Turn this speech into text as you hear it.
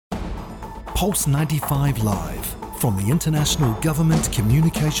Pulse 95 Live from the International Government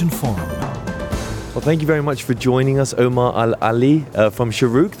Communication Forum. Well, thank you very much for joining us, Omar Al-Ali from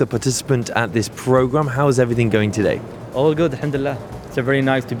Shurooq, the participant at this program. How is everything going today? All good, alhamdulillah. It's very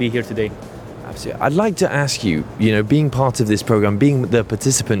nice to be here today. Absolutely. I'd like to ask you, being part of this program, being the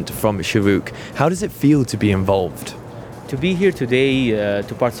participant from Shurooq, how does it feel to be involved? To be here today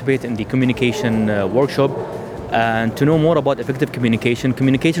to participate in the communication workshop and to know more about effective communication.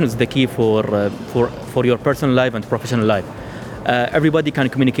 Communication is the key for your personal life and professional life. Everybody can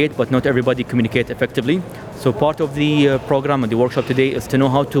communicate, but not everybody communicate effectively. So part of the program and the workshop today is to know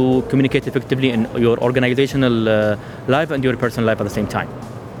how to communicate effectively in your organizational life and your personal life at the same time.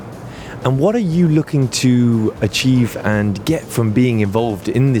 And what are you looking to achieve and get from being involved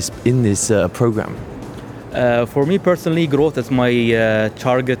in this program? For me personally, growth is my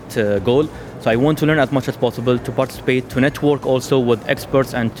target goal. So I want to learn as much as possible, to participate, to network also with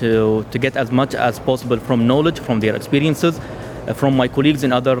experts, and to get as much as possible from knowledge, from their experiences, from my colleagues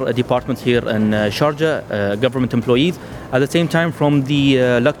in other departments here in Sharjah, government employees, at the same time from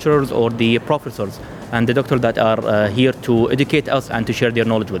the lecturers or the professors and the doctors that are here to educate us and to share their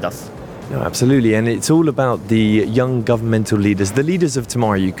knowledge with us. No, absolutely, and it's all about the young governmental leaders, the leaders of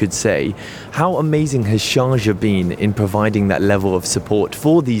tomorrow, you could say. How amazing has Sharjah been in providing that level of support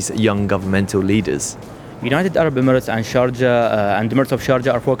for these young governmental leaders? United Arab Emirates and Sharjah and the Emirates of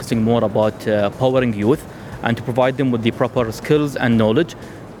Sharjah are focusing more about empowering youth and to provide them with the proper skills and knowledge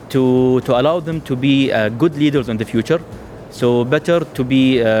to allow them to be good leaders in the future. So better to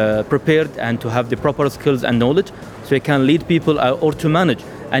be prepared and to have the proper skills and knowledge so you can lead people or to manage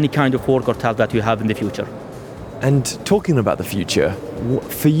any kind of work or task that you have in the future. And talking about the future,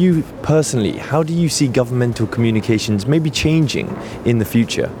 for you personally, how do you see governmental communications maybe changing in the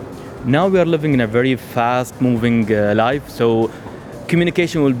future? Now we are living in a very fast-moving life, so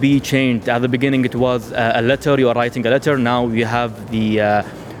communication will be changed. At the beginning it was a letter, you are writing a letter. Now we have the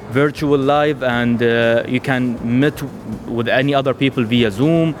virtual live, and you can meet with any other people via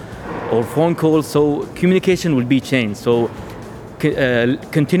Zoom or phone calls, so communication will be changed. So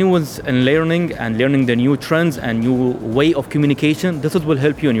continuous in learning and learning the new trends and new way of communication. This will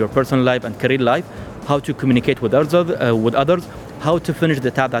help you in your personal life and career life, how to communicate with others, how to finish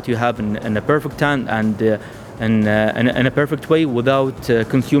the task that you have in a perfect time and in a perfect way without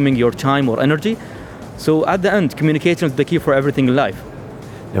consuming your time or energy. So at the end, communication is the key for everything in life.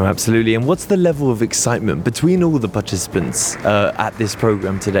 No, absolutely. And what's the level of excitement between all the participants at this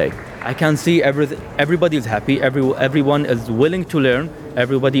program today? I can see everybody is happy, everyone is willing to learn,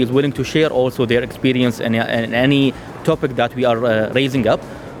 everybody is willing to share also their experience in any topic that we are raising up.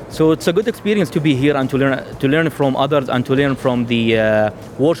 So it's a good experience to be here and to learn from others and to learn from the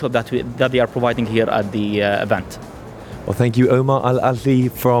workshop that they are providing here at the event. Well, thank you, Omar Al-Ali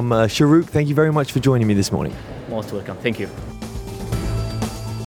from Shurooq. Thank you very much for joining me this morning. Most welcome. Thank you.